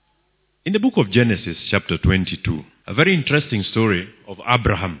In the book of Genesis, chapter 22, a very interesting story of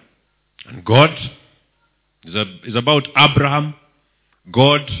Abraham and God. It's about Abraham,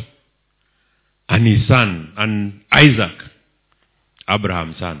 God, and his son, and Isaac,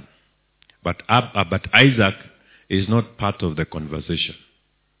 Abraham's son. But Isaac is not part of the conversation.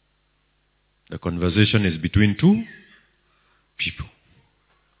 The conversation is between two people.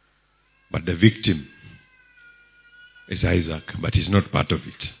 But the victim is Isaac, but he's not part of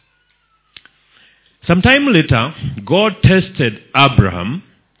it. Sometime later, God tested Abraham.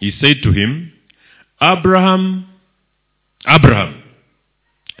 He said to him, Abraham, Abraham.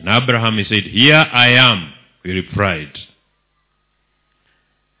 And Abraham, he said, here I am, he replied.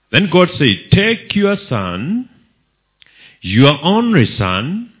 Then God said, take your son, your only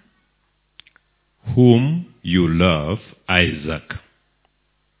son, whom you love, Isaac,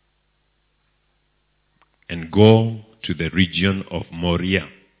 and go to the region of Moriah.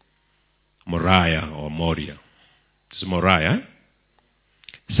 It's Moriah.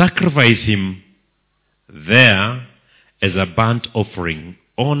 Sacrifice him there as a burnt offering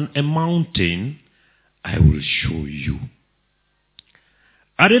on a mountain I will show you.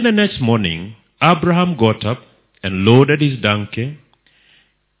 Early the next morning, Abraham got up and loaded his donkey.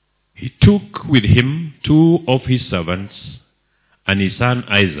 He took with him 2 of his servants and his son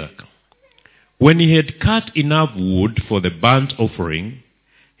Isaac. When he had cut enough wood for the burnt offering,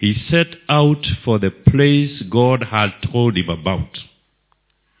 he set out for the place God had told him about.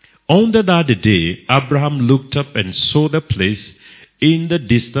 On the third day, Abraham looked up and saw the place in the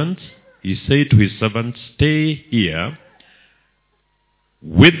distance. He said to his servants, stay here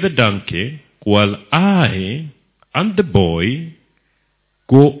with the donkey while I and the boy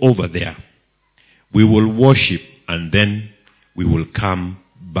go over there. We will worship and then we will come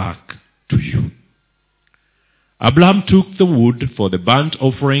back to you. Abraham took the wood for the burnt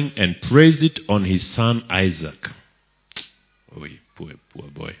offering and placed it on his son Isaac. Oh, poor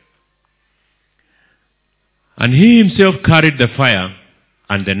boy. And he himself carried the fire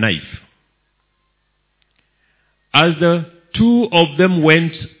and the knife. As the 2 of them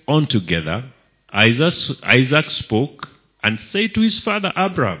went on together, Isaac spoke and said to his father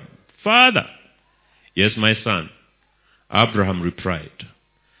Abraham, Father. Yes, my son. Abraham replied,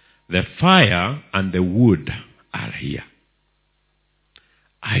 the fire and the wood are here.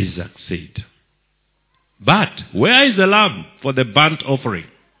 Isaac said, but where is the lamb for the burnt offering?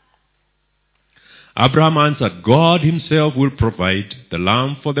 Abraham answered, God himself will provide the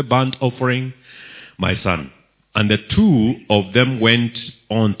lamb for the burnt offering, my son. And the 2 of them went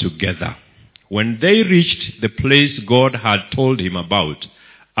on together. When they reached the place God had told him about,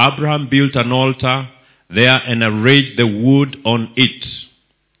 Abraham built an altar there and arranged the wood on it.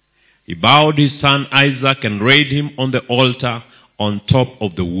 He bowed his son Isaac and laid him on the altar on top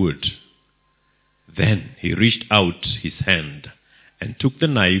of the wood. Then he reached out his hand and took the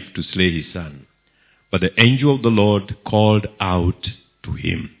knife to slay his son. But the angel of the Lord called out to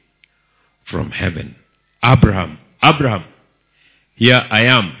him from heaven, Abraham, Abraham. Here I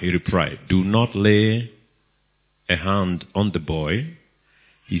am, he replied. Do not lay a hand on the boy.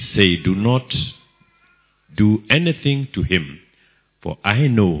 He said, do not do anything to him, for I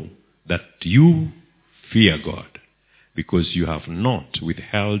know that you fear God, because you have not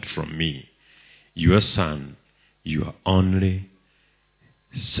withheld from me your son, your only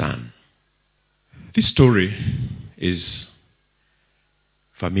son. This story is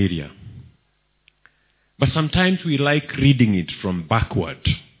familiar, but sometimes we like reading it from backward.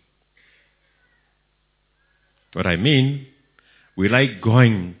 What I mean, we like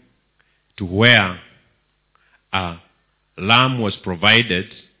going to where a lamb was provided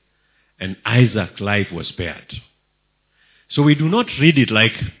and Isaac's life was spared. So we do not read it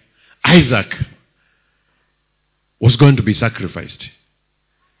like Isaac was going to be sacrificed.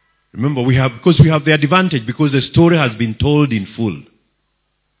 Remember, because we have the advantage, because the story has been told in full.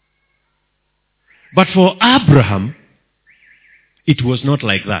 But for Abraham, it was not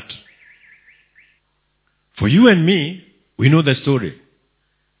like that. For you and me, we know the story.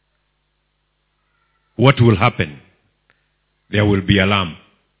 What will happen? There will be a lamb.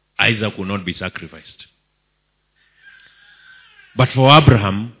 Isaac will not be sacrificed. But for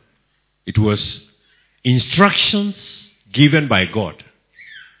Abraham, it was instructions given by God.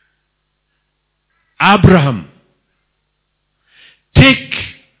 Abraham, take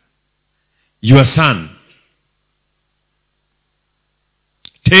your son.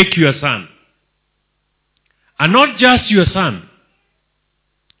 Take your son. And not just your son.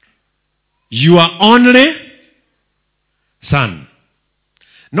 Your only son.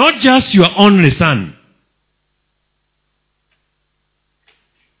 Not just your only son.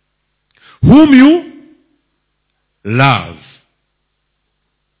 whom you love.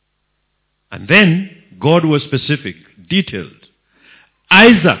 And then God was specific, detailed.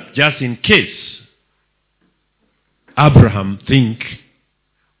 Isaac, just in case Abraham think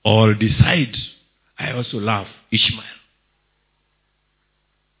or decide, I also love Ishmael.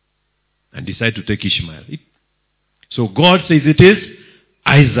 And decide to take Ishmael. So God says it is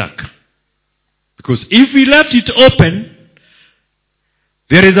Isaac. Because if we left it open,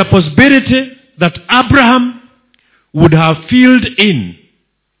 there is a possibility that Abraham would have filled in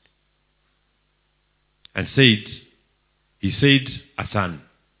and said, he said, a son.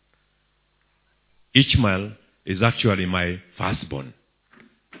 Ishmael is actually my firstborn.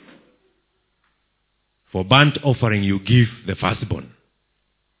 For burnt offering, you give the firstborn.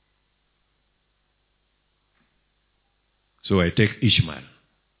 So I take Ishmael,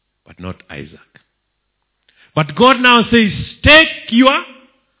 but not Isaac. But God now says, take your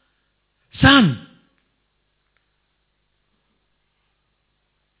son.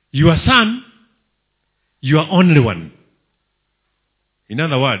 Your son, your only one. In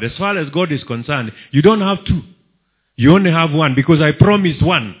other words, as far as God is concerned, you don't have two. You only have one, because I promised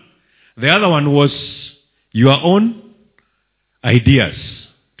one. The other one was your own ideas,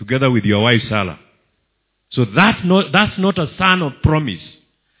 together with your wife Sarah. So that's not a son of promise.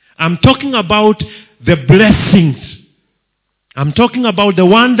 I'm talking about the blessings. I'm talking about the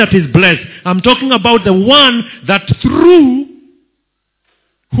one that is blessed. I'm talking about the one that through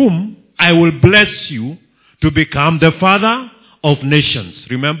whom I will bless you to become the father of nations.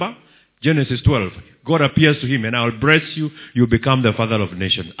 Remember? Genesis 12. God appears to him, and I will bless you. You become the father of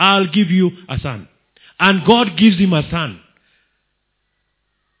nations. I'll give you a son. And God gives him a son.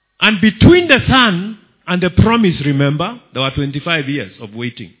 And between the son and the promise, remember, there were 25 years of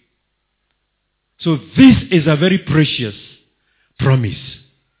waiting. So this is a very precious promise.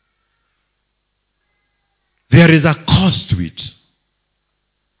 There is a cost to it.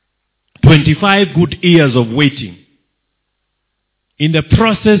 25 good years of waiting. In the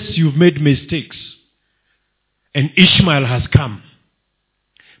process, you've made mistakes. And Ishmael has come.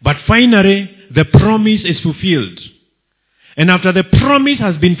 But finally, the promise is fulfilled. And after the promise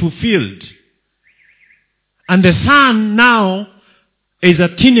has been fulfilled, and the son now is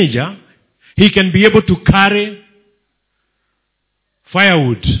a teenager, he can be able to carry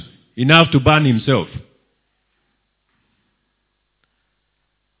firewood enough to burn himself.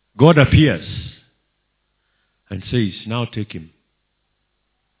 God appears and says, now take him.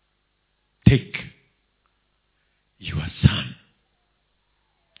 Take your son.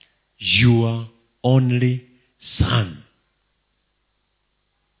 Your only son.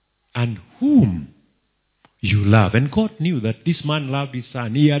 And whom you love. And God knew that this man loved his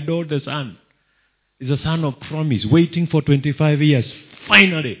son. He adored the son. He's a son of promise, waiting for 25 years.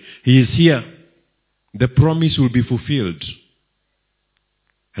 Finally, he is here. The promise will be fulfilled.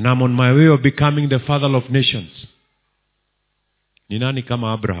 And I'm on my way of becoming the father of nations. Ni nani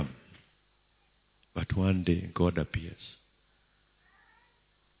kama Abraham? But one day, God appears.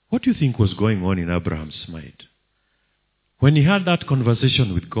 What do you think was going on in Abraham's mind? When he had that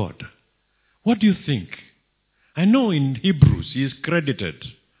conversation with God, what do you think? I know in Hebrews he is credited.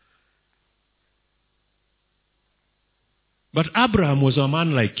 But Abraham was a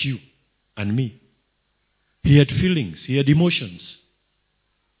man like you and me. He had feelings. He had emotions.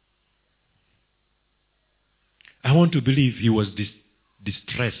 I want to believe he was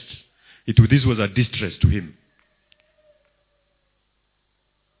distressed. This was a distress to him.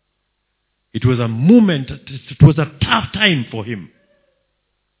 It was a moment, it was a tough time for him.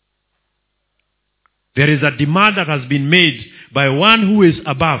 There is a demand that has been made by one who is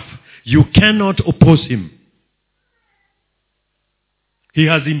above. You cannot oppose him. He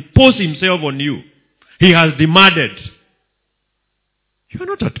has imposed himself on you. He has demanded. You are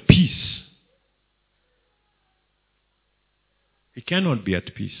not at peace. He cannot be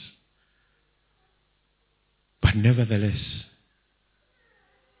at peace. But nevertheless,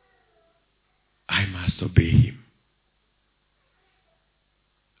 I must obey him.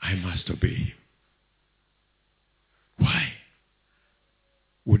 I must obey him. Why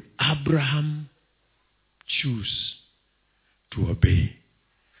would Abraham choose to obey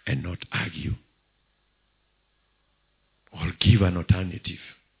and not argue or give an alternative?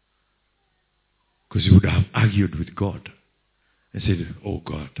 Because he would have argued with God and said, oh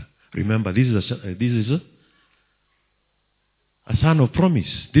God, remember this is a son of promise.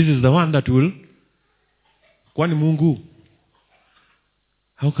 This is the one that will. Kwani Mungu,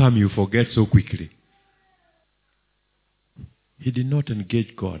 how come you forget so quickly? He did not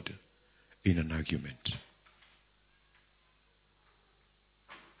engage God in an argument.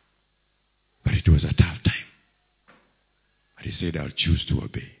 it was a tough time. But he said, I'll choose to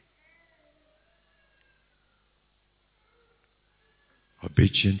obey.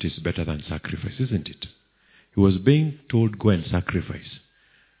 Obedience is better than sacrifice, isn't it? He was being told, go and sacrifice.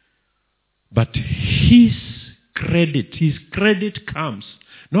 But his credit comes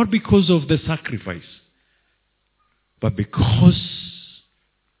not because of the sacrifice, but because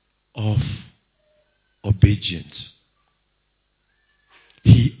of obedience.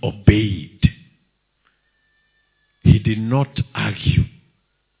 He obeyed. He did not argue.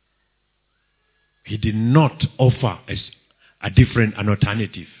 He did not offer an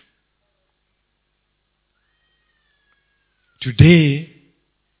alternative. Today,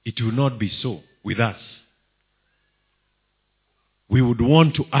 it will not be so with us. We would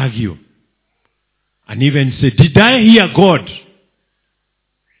want to argue and even say, did I hear God?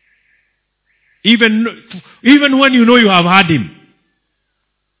 Even when you know you have heard him.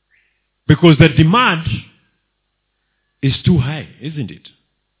 Because the demand is too high, isn't it?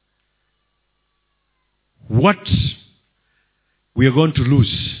 What we are going to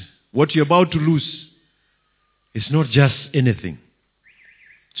lose, what you're about to lose, is not just anything.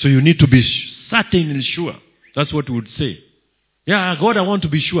 So you need to be certain and sure. That's what we would say. Yeah, God, I want to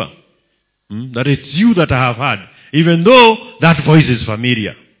be sure that it's you that I have heard, even though that voice is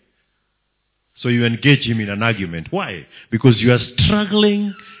familiar. So you engage him in an argument. Why? Because you are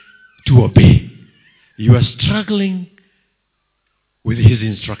struggling to obey. You are struggling with his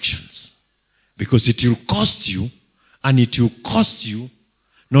instructions. Because it will cost you, and it will cost you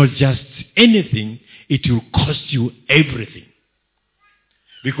not just anything, it will cost you everything.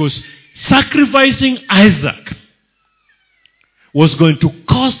 Because sacrificing Isaac was going to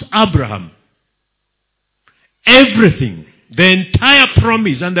cost Abraham everything, the entire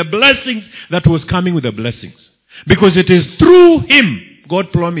promise and the blessings that was coming with the blessings. Because it is through him,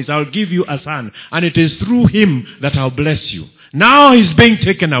 God promised, I'll give you a son, and it is through him that I'll bless you. Now he's being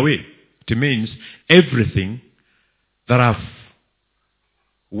taken away. It means everything that I've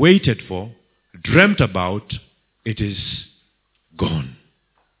waited for, dreamt about, it is gone.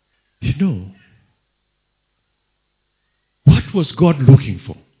 You know, what was God looking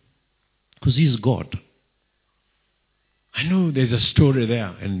for? Because he's God. I know there's a story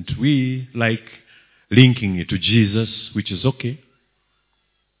there, and we like linking it to Jesus, which is okay.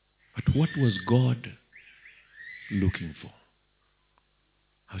 But what was God looking for?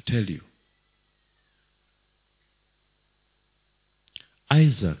 I'll tell you.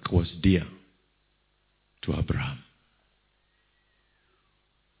 Isaac was dear to Abraham.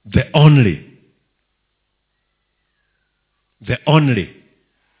 The only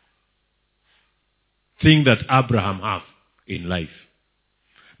thing that Abraham had in life.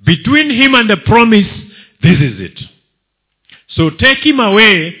 Between him and the promise, this is it. So take him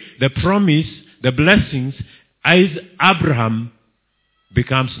away, the promise, the blessings, Abraham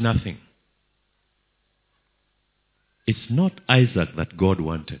becomes nothing. It's not Isaac that God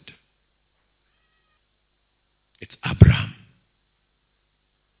wanted. It's Abraham.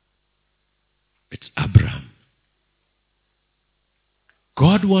 It's Abraham.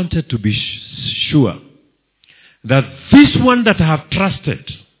 God wanted to be sure that this one that I have trusted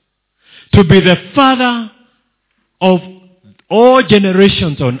to be the father of all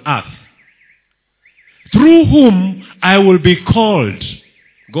generations on earth, through whom I will be called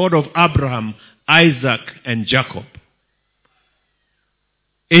God of Abraham, Isaac, and Jacob.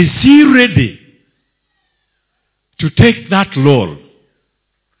 Is he ready to take that role?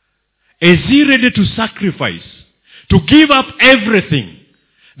 Is he ready to sacrifice, to give up everything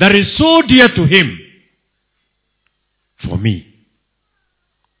that is so dear to him for me?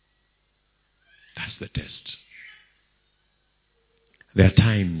 That's the test. There are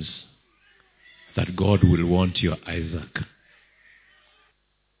times that God will want your Isaac.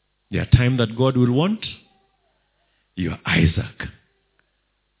 There are times that God will want your Isaac.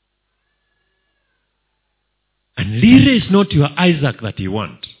 And really it's not your Isaac that he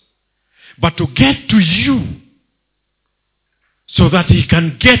wants, but to get to you so that he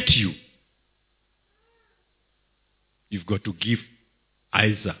can get you. You've got to give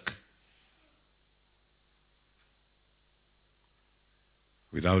Isaac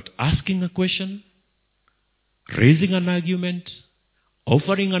without asking a question, raising an argument,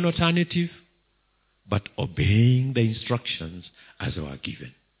 offering an alternative, but obeying the instructions as they are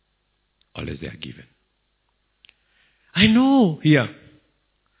given, or as they are given. I know here,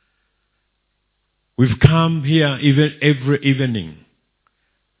 we've come here even every evening,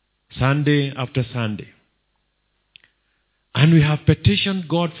 Sunday after Sunday, and we have petitioned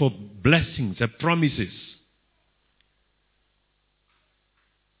God for blessings and promises.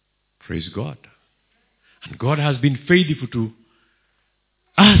 Praise God. And God has been faithful to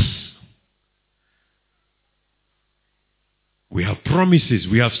us. We have promises.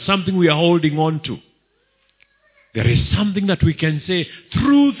 We have something we are holding on to. There is something that we can say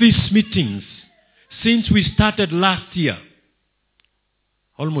through these meetings since we started last year.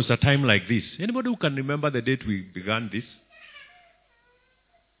 Almost a time like this. Anybody who can remember the date we began this?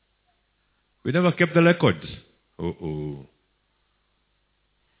 We never kept the records.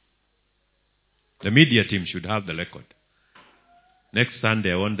 The media team should have the record. Next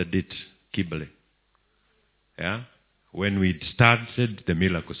Sunday, I want the date, Kibble. Yeah? When we started the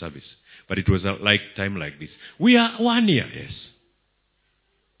miracle service. But it was a time like this. We are 1 year, yes.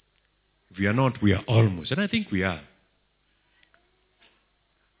 If we are not, we are almost. And I think we are.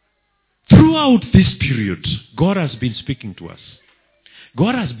 Throughout this period, God has been speaking to us.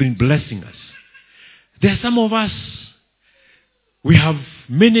 God has been blessing us. There are some of us, we have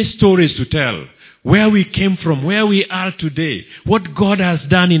many stories to tell. Where we came from, where we are today, what God has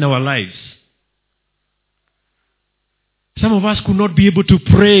done in our lives. Some of us could not be able to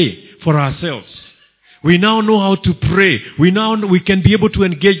pray for ourselves. We now know how to pray. We can be able to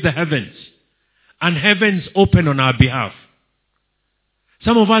engage the heavens. And heavens open on our behalf.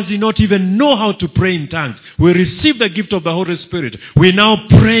 Some of us did not even know how to pray in tongues. We received the gift of the Holy Spirit. We now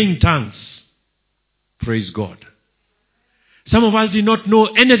pray in tongues. Praise God. Some of us did not know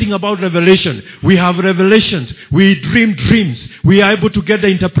anything about revelation. We have revelations. We dream dreams. We are able to get the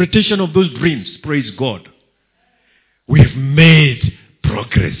interpretation of those dreams. Praise God. We've made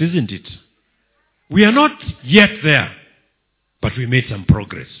progress, isn't it? We are not yet there, but we made some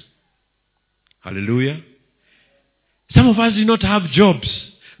progress. Hallelujah. Some of us do not have jobs.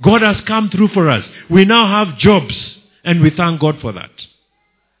 God has come through for us. We now have jobs, and we thank God for that.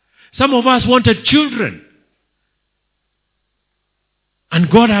 Some of us wanted children, and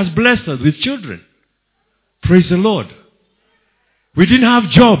God has blessed us with children. Praise the Lord. We didn't have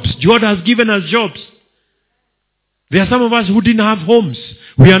jobs. God has given us jobs. There are some of us who didn't have homes.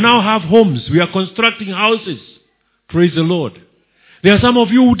 We now have homes. We are constructing houses. Praise the Lord. There are some of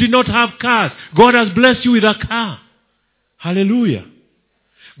you who did not have cars. God has blessed you with a car. Hallelujah.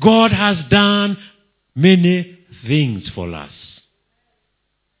 God has done many things for us.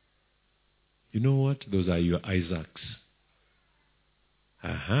 You know what? Those are your Isaacs.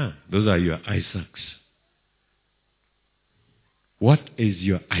 Those are your Isaacs. What is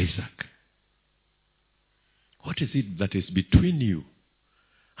your Isaac? What is it that is between you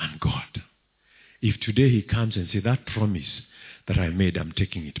and God? If today he comes and says, that promise that I made, I'm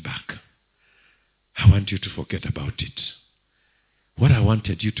taking it back. I want you to forget about it. What I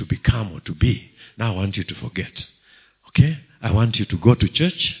wanted you to become or to be, now I want you to forget. Okay? I want you to go to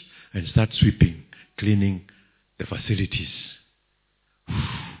church and start sweeping, cleaning the facilities.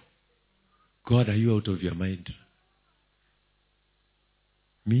 God, are you out of your mind?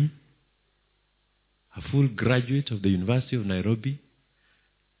 Me? A full graduate of the University of Nairobi?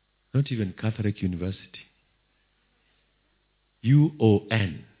 Not even Catholic University.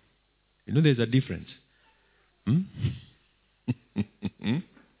 UON. You know there's a difference.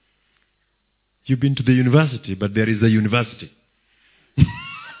 You've been to the university, but there is a university.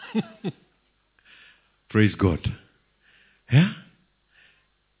 Praise God. Yeah?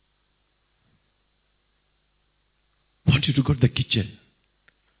 I want you to go to the kitchen.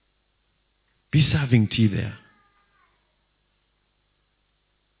 Be serving tea there.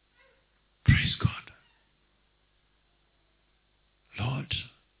 Praise God. Lord,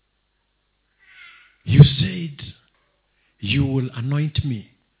 you said you will anoint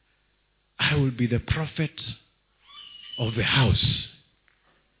me. I will be the prophet of the house.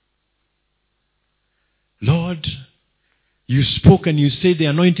 Lord, you spoke and you said the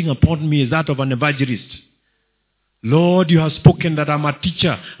anointing upon me is that of an evangelist. Lord, you have spoken that I'm a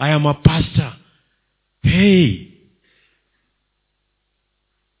teacher. I am a pastor. Hey,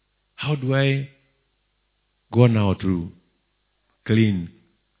 how do I go now to clean,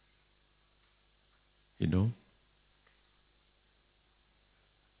 the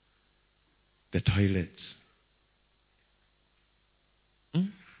toilets?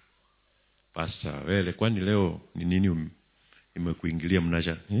 Pastor, wele kwani leo ni nini imekuingilia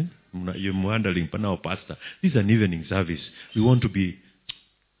mnaja? You're handling panao pastor. This is an evening service. We want to be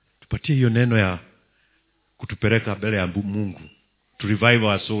tupatie hiyo neno ya kutupeleka mbele ya Mungu, to revive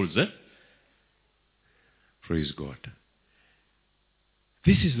our souls, Praise God.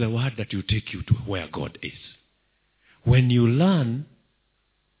 This is the word that will take you to where God is. When you learn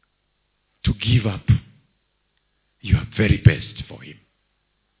to give up your very best for him.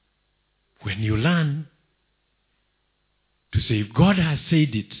 When you learn to say, if God has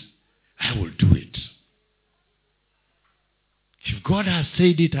said it, I will do it. If God has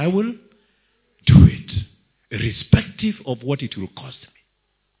said it, I will do it, irrespective of what it will cost me.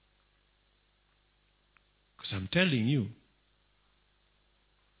 Because I'm telling you,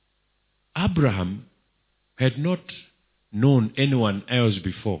 Abraham had not known anyone else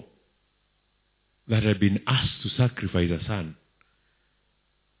before that had been asked to sacrifice a son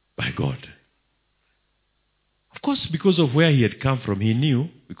by God. Of course, because of where he had come from, he knew,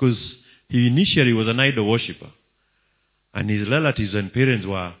 because he initially was an idol worshipper. And his relatives and parents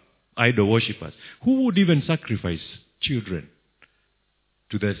were idol worshippers. Who would even sacrifice children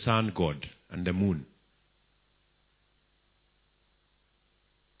to the sun god and the moon?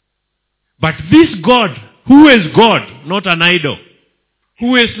 But this God, who is God, not an idol,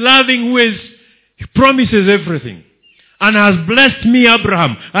 who is loving, he promises everything, and has blessed me,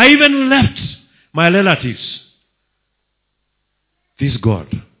 Abraham. I even left my relatives. This God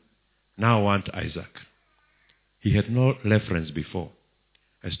now wants Isaac. He had no reference before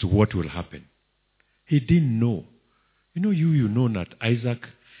as to what will happen. He didn't know. You know that Isaac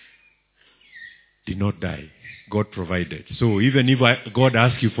did not die. God provided. So even if God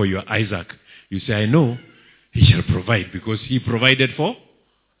asks you for your Isaac, you say, I know he shall provide, because he provided for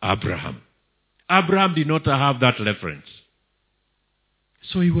Abraham. Abraham did not have that reference.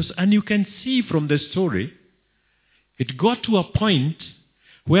 So and you can see from the story, it got to a point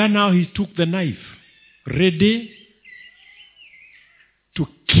where now he took the knife, ready to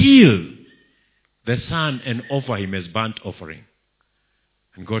kill the son and offer him as burnt offering.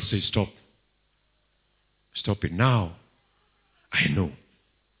 And God says, stop. Stop it now. I know.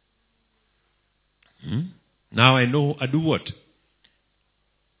 Now I know I do what?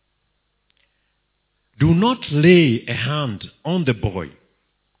 Do not lay a hand on the boy,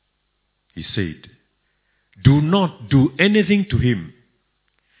 he said. Do not do anything to him.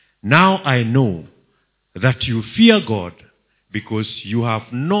 Now I know that you fear God, because you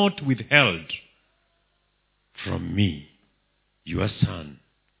have not withheld from me your son,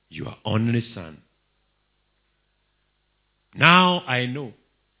 your only son. Now I know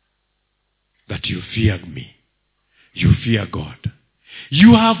that you fear me. You fear God.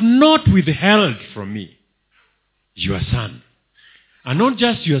 You have not withheld from me your son. And not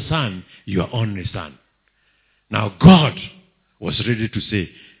just your son, your only son. Now God was ready to say,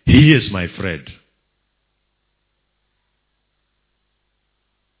 he is my friend.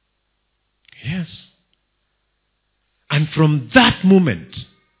 Yes. And from that moment,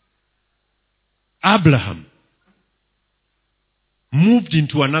 Abraham moved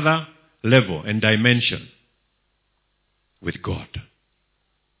into another level and dimension with God.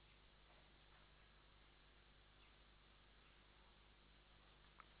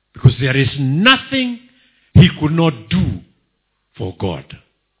 Because there is nothing he could not do for God.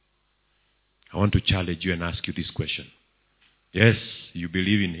 I want to challenge you and ask you this question. Yes, you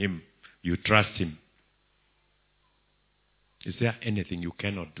believe in him. You trust him. Is there anything you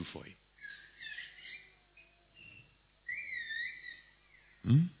cannot do for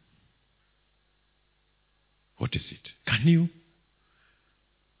him? What is it? Can you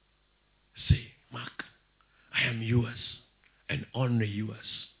say, Mark, I am yours and only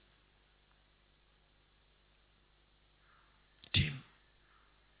yours? Tim,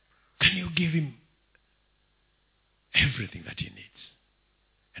 can you give him everything that he needs?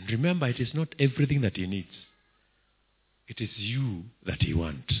 And remember, it is not everything that he needs. It is you that he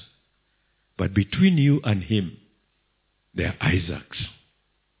wants. But between you and him, there are Isaacs.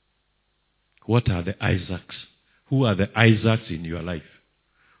 What are the Isaacs? Who are the Isaacs in your life?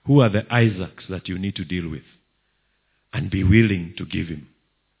 Who are the Isaacs that you need to deal with? And be willing to give him.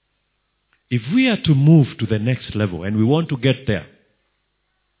 If we are to move to the next level, and we want to get there,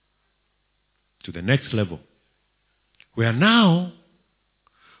 to the next level, where now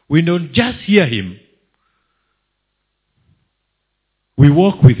we don't just hear him, we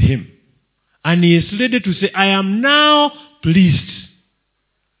walk with him. And he is ready to say, I am now pleased.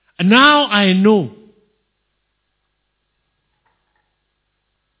 And now I know.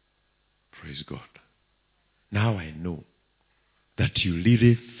 Praise God. Now I know that you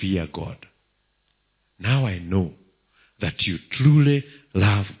really fear God. Now I know that you truly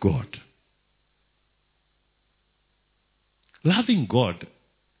love God. Loving God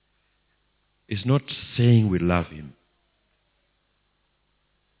is not saying we love him.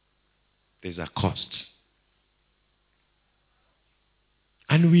 There's a cost.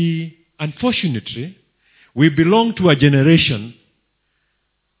 And unfortunately, we belong to a generation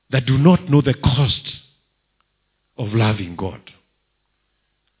that do not know the cost of loving God.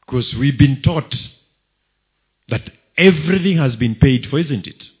 Because we've been taught that everything has been paid for, isn't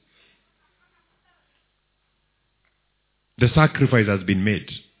it? The sacrifice has been made.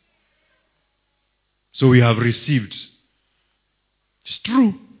 So we have received. It's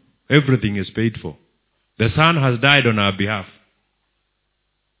true. Everything is paid for. The Son has died on our behalf.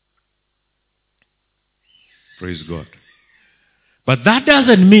 Praise God. But that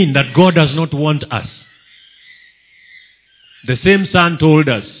doesn't mean that God does not want us. The same Son told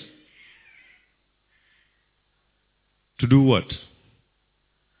us to do what?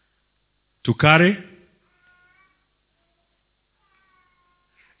 To carry.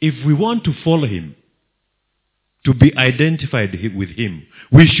 If we want to follow Him, to be identified with Him,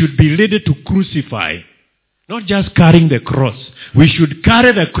 we should be ready to crucify. Not just carrying the cross. We should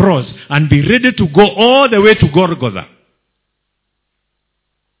carry the cross and be ready to go all the way to Golgotha.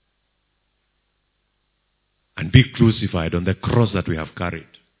 And be crucified on the cross that we have carried.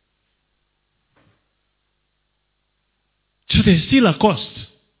 So there's still a cost.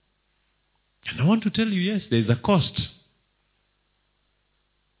 And I want to tell you, yes, there's a cost.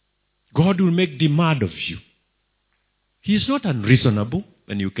 God will make demand of you. He is not unreasonable,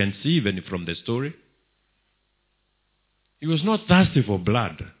 and you can see even from the story. He was not thirsty for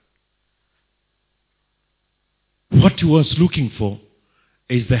blood. What he was looking for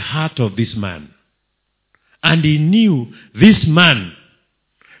is the heart of this man. And he knew this man,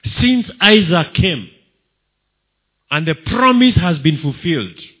 since Isaac came, and the promise has been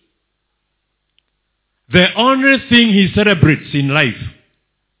fulfilled, the only thing he celebrates in life,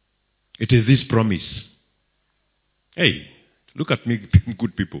 it is this promise. Hey, look at me,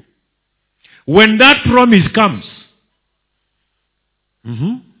 good people. When that promise comes,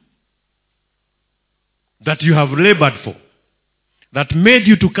 that you have labored for, that made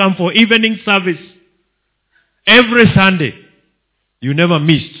you to come for evening service every Sunday, you never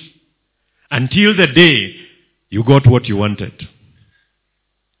missed until the day you got what you wanted.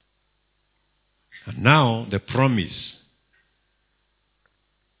 And now the promise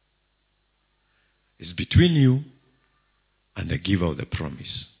is between you and the giver of the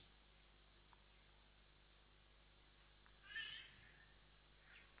promise.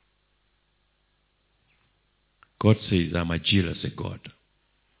 God says, I'm a jealous God.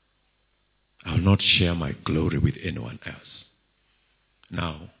 I will not share my glory with anyone else.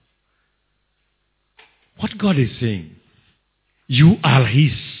 Now, what God is saying, you are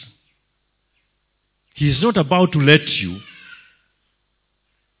His. He is not about to let you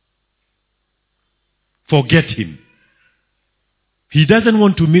forget Him. He doesn't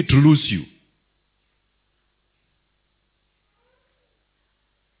want to lose you.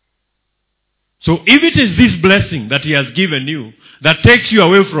 So if it is this blessing that He has given you that takes you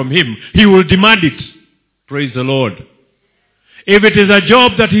away from Him, He will demand it. Praise the Lord. If it is a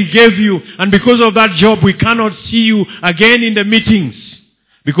job that He gave you, and because of that job we cannot see you again in the meetings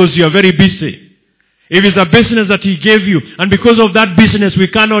because you are very busy. If it's a business that He gave you, and because of that business we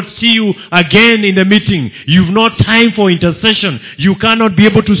cannot see you again in the meeting, you've not time for intercession, you cannot be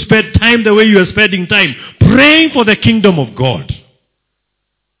able to spend time the way you are spending time, praying for the kingdom of God.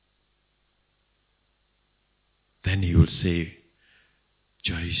 Then He will say,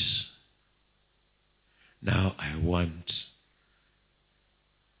 Joyce, now I want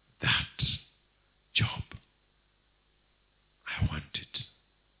that job. I want it.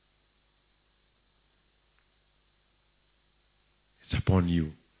 It's upon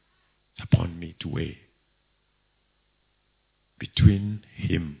you, it's upon me to weigh between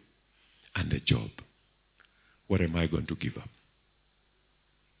Him and the job. What am I going to give up?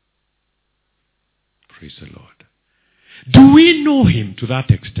 Praise the Lord. Do we know Him to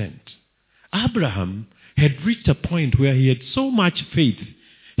that extent? Abraham had reached a point where he had so much faith.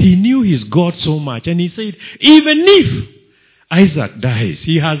 He knew his God so much. And he said, even if Isaac dies,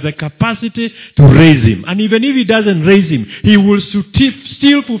 he has the capacity to raise him. And even if he doesn't raise him, he will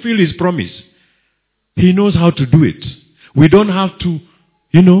still fulfill his promise. He knows how to do it. We don't have to,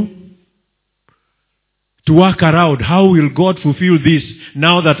 to work around how will God fulfill this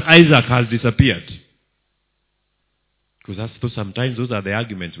now that Isaac has disappeared. Because sometimes those are the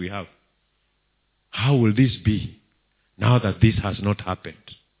arguments we have. How will this be now that this has not happened?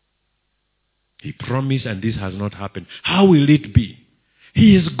 He promised and this has not happened. How will it be?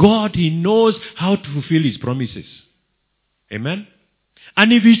 He is God. He knows how to fulfill His promises. Amen?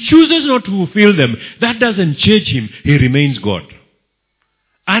 And if He chooses not to fulfill them, that doesn't change Him. He remains God.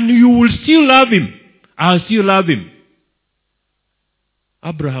 And you will still love Him. I'll still love Him.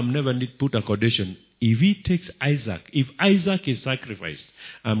 Abraham never did put a condition. If he takes Isaac, if Isaac is sacrificed,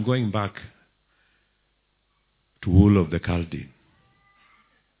 I'm going back to Ur of the Chaldean.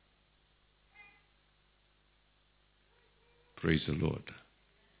 Praise the Lord.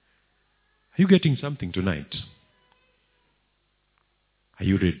 Are you getting something tonight? Are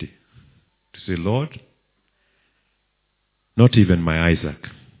you ready to say, Lord, not even my Isaac.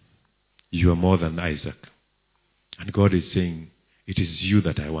 You are more than Isaac. And God is saying, it is you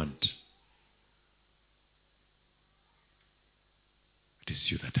that I want. It is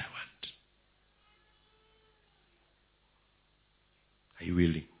you that I want. Are you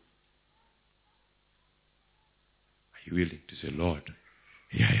willing? Are you willing to say, Lord,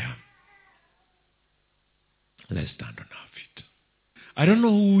 here I am. Let's stand on our feet. I don't know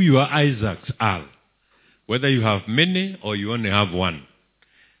who your Isaacs are. Whether you have many or you only have one.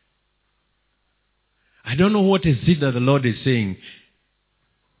 I don't know what is it that the Lord is saying.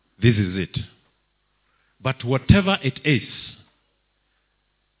 This is it. But whatever it is,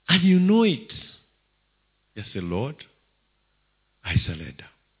 and you know it, just say, Lord, I surrender.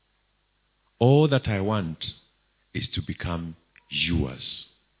 All that I want is to become yours.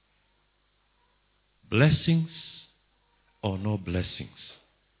 Blessings or no blessings,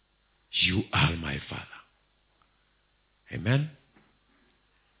 you are my Father. Amen?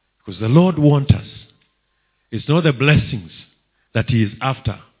 Because the Lord wants us. It's not the blessings that He is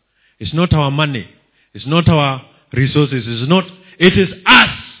after. It's not our money. It's not our resources. It is us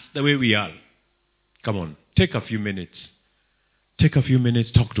the way we are. Come on, take a few minutes. Take a few minutes,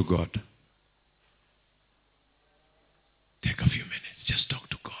 talk to God. Take a few minutes, just talk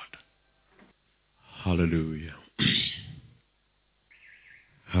to God. Hallelujah.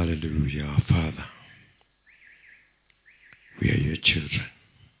 Hallelujah, our Father. We are your children.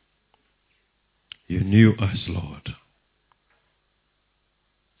 You knew us, Lord,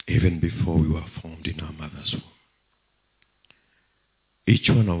 even before we were formed in our mother's womb. Each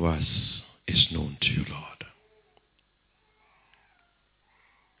one of us is known to you, Lord.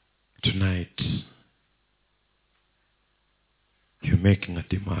 Tonight, you're making a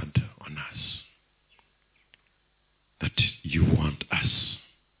demand on us that you want us.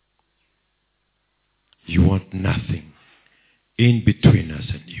 You want nothing in between us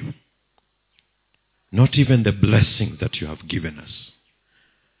and you. Not even the blessings that you have given us.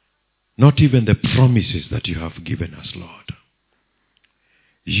 Not even the promises that you have given us, Lord.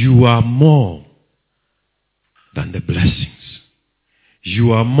 You are more than the blessings.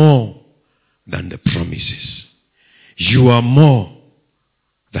 You are more than the promises. You are more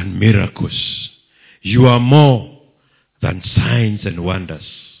than miracles. You are more than signs and wonders.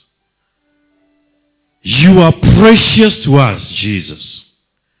 You are precious to us, Jesus.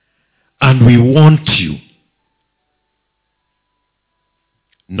 And we want you,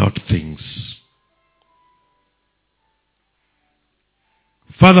 not things.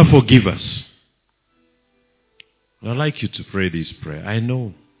 Father, forgive us. I'd like you to pray this prayer. I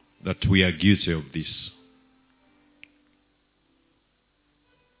know that we are guilty of this.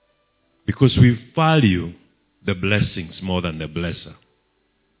 Because we value the blessings more than the blesser.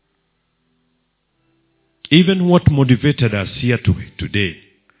 Even what motivated us here today,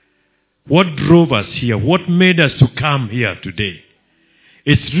 what drove us here, what made us to come here today,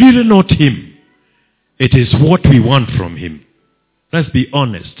 it's really not Him. It is what we want from Him. Let's be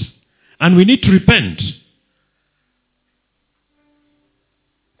honest. And we need to repent.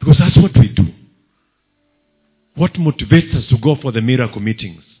 Because that's what we do. What motivates us to go for the miracle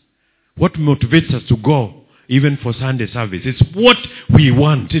meetings? What motivates us to go even for Sunday service? It's what we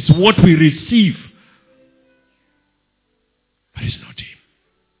want. It's what we receive. But it's not Him.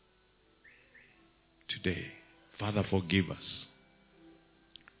 Today, Father, forgive us.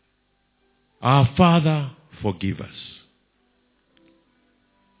 Our Father, forgive us.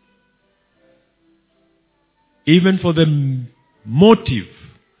 Even for the motive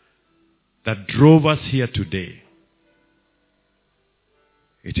that drove us here today.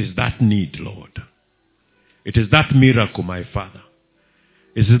 It is that need, Lord. It is that miracle, my Father.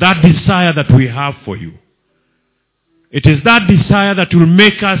 It is that desire that we have for you. It is that desire that will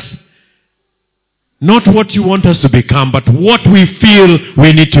make us not what you want us to become, but what we feel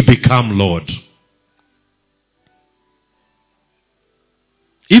we need to become, Lord.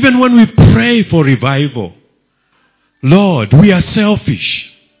 Even when we pray for revival, Lord, we are selfish.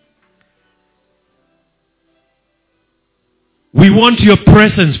 We want your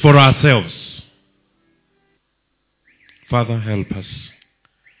presence for ourselves. Father, help us.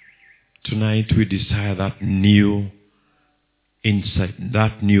 Tonight we desire that new insight,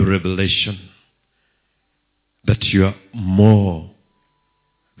 that new revelation, that you are more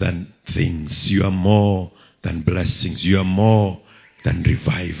than things. You are more than blessings. You are more than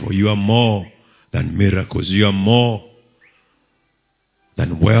revival. You are more than miracles. You are more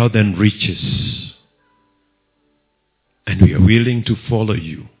than wealth and riches. And we are willing to follow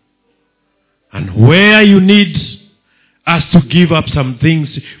you. And where you need us to give up some things,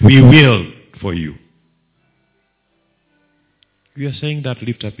 we will for you. If you are saying that,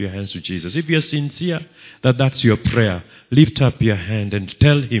 lift up your hands to Jesus. If you are sincere that that's your prayer, lift up your hand and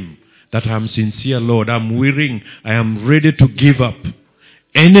tell him that I'm sincere, Lord. I'm willing. I am ready to give up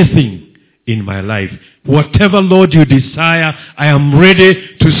anything in my life. Whatever, Lord, you desire, I am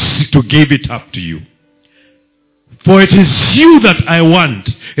ready to give it up to you. For it is you that I want.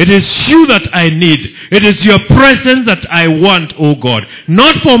 It is you that I need. It is your presence that I want, O God.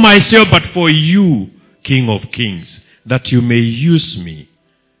 Not for myself, but for you, King of Kings, that you may use me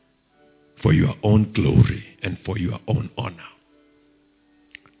for your own glory and for your own honor.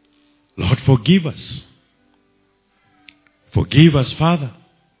 Lord, forgive us. Forgive us, Father,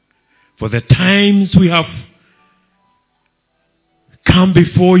 for the times we have come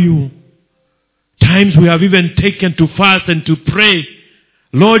before you, times we have even taken to fast and to pray,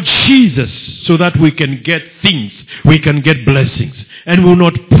 Lord Jesus, so that we can get things, we can get blessings. And we will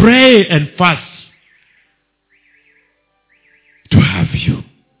not pray and fast to have you.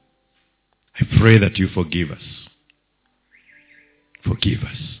 I pray that you forgive us. Forgive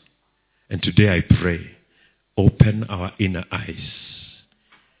us. And today I pray, open our inner eyes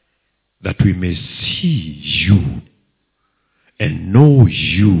that we may see you and know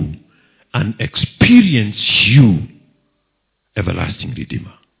you and experience you, everlasting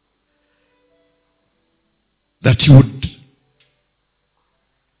Redeemer. That you would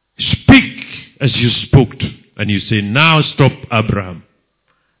speak as you spoke to, and you say, now stop, Abraham.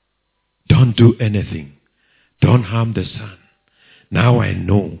 Don't do anything. Don't harm the son. Now I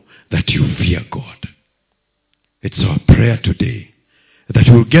know that you fear God. It's our prayer today that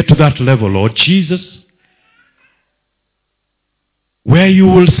we'll get to that level, Lord Jesus, where you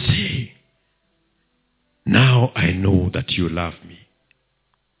will say, now I know that you love me.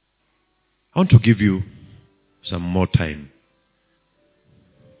 I want to give you some more time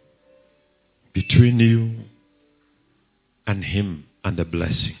between you and him and the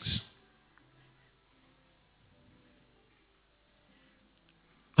blessings.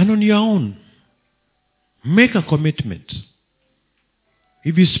 And on your own, make a commitment.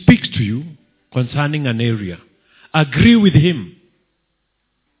 If he speaks to you concerning an area, agree with him.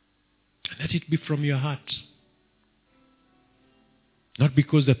 And let it be from your heart. Not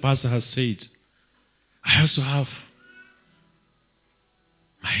because the pastor has said, I also have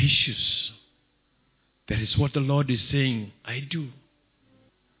my issues. That is what the Lord is saying, I do.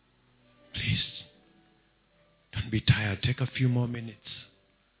 Please, don't be tired. Take a few more minutes.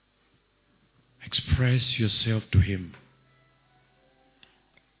 Express yourself to him.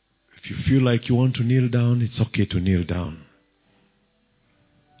 If you feel like you want to kneel down, it's okay to kneel down.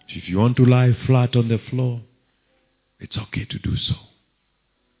 If you want to lie flat on the floor, it's okay to do so.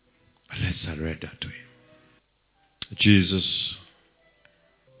 But let's surrender to him. Jesus,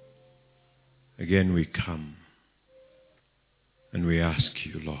 again we come and we ask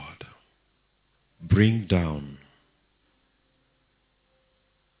you, Lord, bring down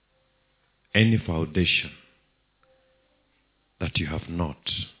any foundation that you have not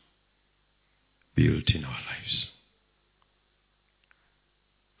built in our lives.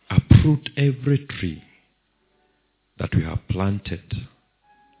 Uproot every tree that we have planted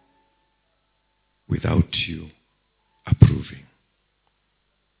without you approving.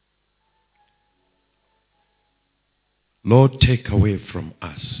 Lord, take away from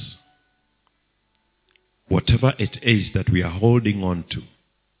us whatever it is that we are holding on to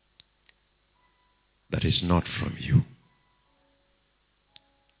that is not from you.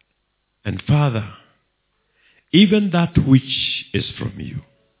 And Father, even that which is from you,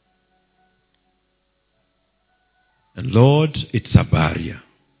 and Lord, it's a barrier,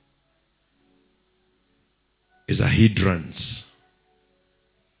 it's a hindrance,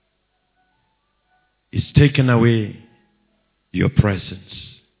 it's taken away your presence.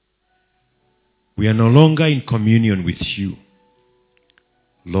 We are no longer in communion with you.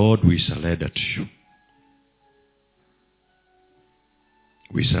 Lord, we surrender to you.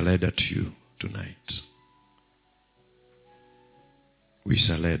 We surrender to you tonight. We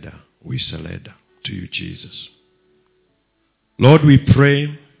surrender to you, Jesus. Lord, we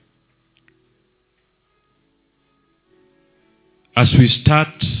pray as we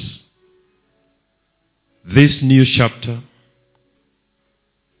start this new chapter,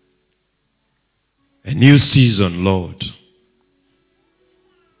 a new season, Lord.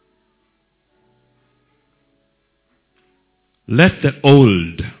 Let the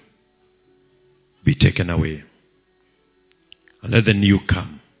old be taken away and let the new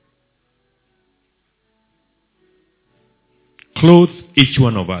come. Clothe each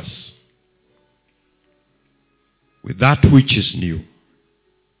one of us with that which is new,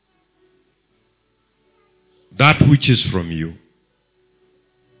 that which is from you.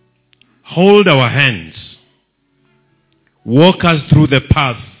 Hold our hands. Walk us through the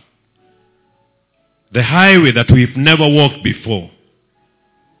path, the highway that we've never walked before.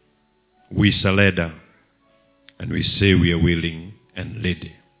 We surrender and we say we are willing and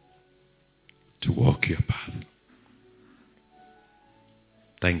ready to walk your path.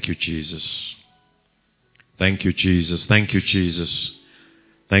 Thank you, Jesus. Thank you, Jesus. Thank you, Jesus.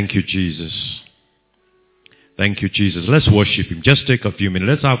 Thank you, Jesus. Thank you, Jesus. Let's worship him. Just take a few minutes.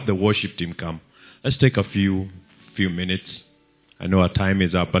 Let's have the worship team come. Let's take a few minutes. I know our time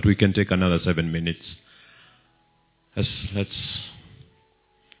is up, but we can take another 7 minutes. Let's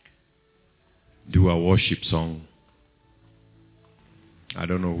do a worship song. I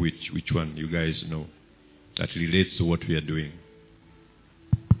don't know which one you guys know that relates to what we are doing.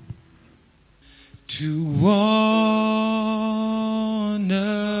 To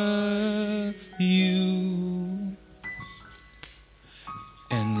honor you,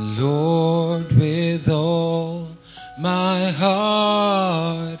 and Lord, with all my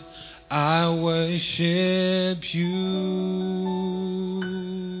heart I worship you,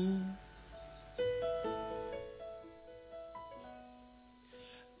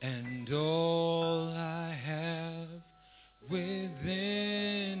 and all I have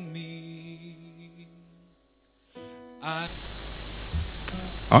within me. I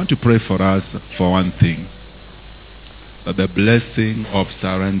want to pray for us for one thing, that the blessing of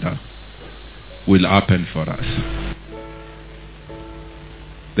surrender will happen for us.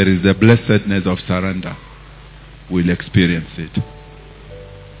 There is the blessedness of surrender. We'll experience it.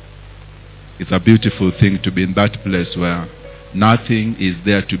 It's a beautiful thing to be in that place where nothing is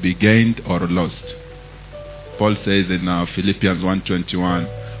there to be gained or lost. Paul says in Philippians 1:21,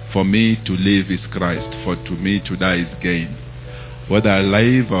 for me to live is Christ, for to me to die is gain. Whether I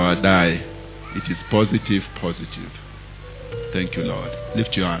live or I die, it is positive. Thank you, Lord.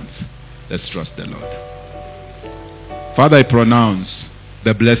 Lift your hands. Let's trust the Lord. Father, I pronounce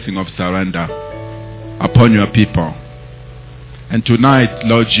the blessing of surrender upon your people. And tonight,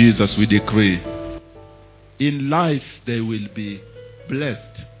 Lord Jesus, we decree, in life they will be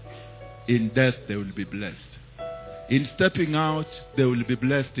blessed. In death they will be blessed. In stepping out, they will be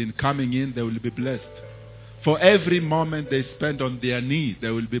blessed. In coming in, they will be blessed. For every moment they spend on their knees, they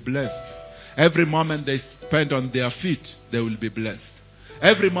will be blessed. Every moment they spend on their feet, they will be blessed.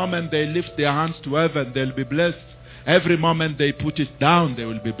 Every moment they lift their hands to heaven, they will be blessed. Every moment they put it down, they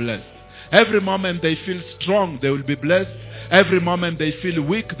will be blessed. Every moment they feel strong, they will be blessed. Every moment they feel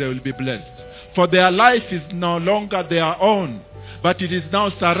weak, they will be blessed. For their life is no longer their own, but it is now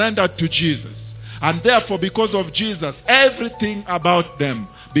surrendered to Jesus. And therefore, because of Jesus, everything about them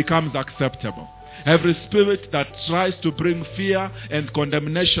becomes acceptable. Every spirit that tries to bring fear and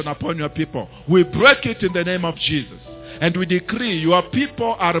condemnation upon your people, we break it in the name of Jesus. And we decree your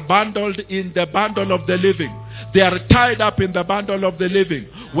people are bundled in the bundle of the living. They are tied up in the bundle of the living.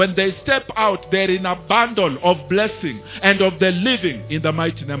 When they step out, they're in a bundle of blessing and of the living in the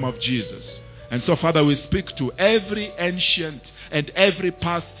mighty name of Jesus. And so, Father, we speak to every ancient and every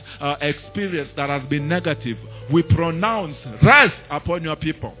past experience that has been negative. We pronounce rest upon your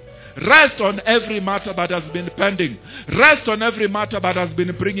people. Rest on every matter that has been pending. Rest on every matter that has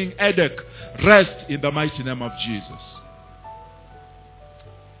been bringing headache. Rest in the mighty name of Jesus.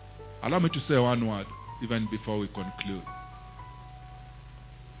 Allow me to say one word even before we conclude.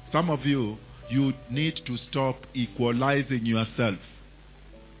 Some of you need to stop equalizing yourself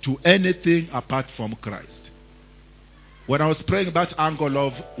to anything apart from Christ. When I was praying that angle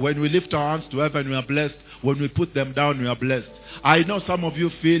of when we lift our hands to heaven, we are blessed. When we put them down, we are blessed. I know some of you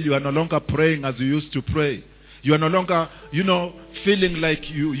feel you are no longer praying as you used to pray. You are no longer, feeling like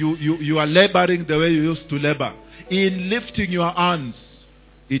you are laboring the way you used to labor. In lifting your hands,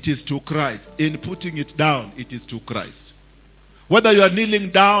 it is to Christ. In putting it down, it is to Christ. Whether you are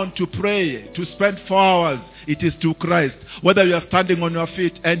kneeling down to pray, to spend 4 hours, it is to Christ. Whether you are standing on your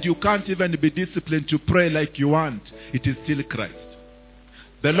feet and you can't even be disciplined to pray like you want, it is still Christ.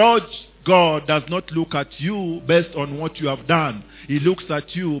 The Lord God does not look at you based on what you have done. He looks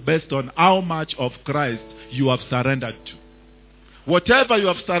at you based on how much of Christ you have surrendered to. Whatever you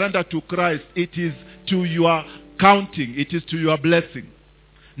have surrendered to Christ, it is to your counting. It is to your blessing.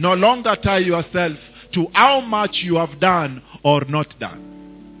 No longer tie yourself to how much you have done or not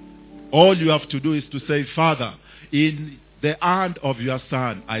done. All you have to do is to say, Father, in the hand of your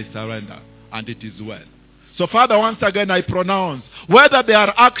Son, I surrender, and it is well. So, Father, once again I pronounce, whether they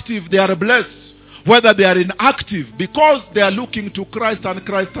are active, they are blessed. Whether they are inactive, because they are looking to Christ and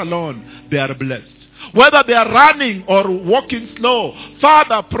Christ alone, they are blessed. whether they are running or walking slow.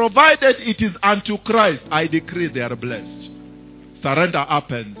 Father, provided it is unto Christ, I decree they are blessed. Surrender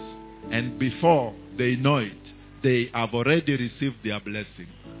happens, and before they know it, they have already received their blessing.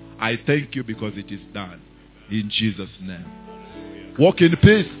 I thank you because it is done. In Jesus' name. Walk in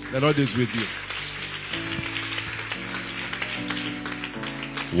peace. The Lord is with you.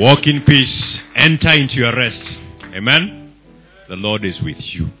 Walk in peace. Enter into your rest. Amen. The Lord is with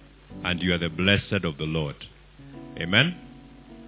you, and you are the blessed of the Lord. Amen.